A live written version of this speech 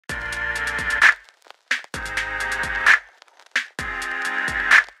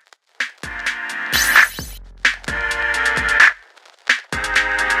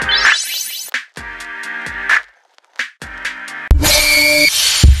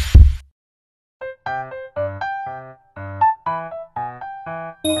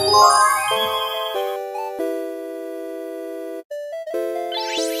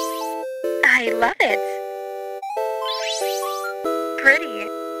love it. Pretty.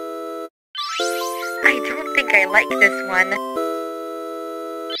 I don't think I like this one.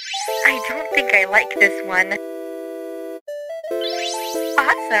 I don't think I like this one.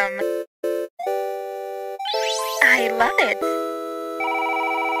 Awesome. I love it.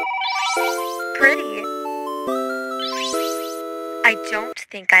 Pretty. I don't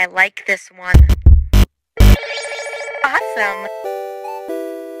think I like this one. Awesome.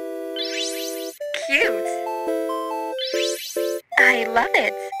 Cute. I love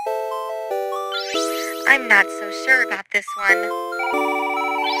it. I'm not so sure about this one.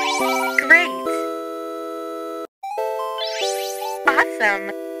 Great.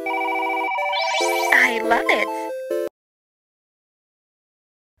 Awesome. I love it.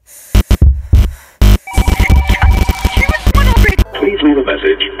 Please leave a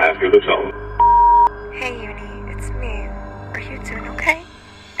message after the tone. Hey, Uni, it's me. Are you doing okay?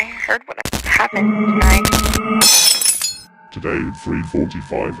 I heard what happened tonight. Today at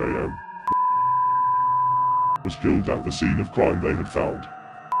 3:45 a.m. was killed at the scene of crime they had found.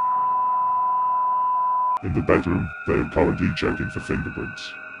 In the bedroom, they are currently checking for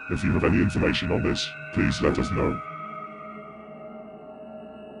fingerprints. If you have any information on this, please let us know.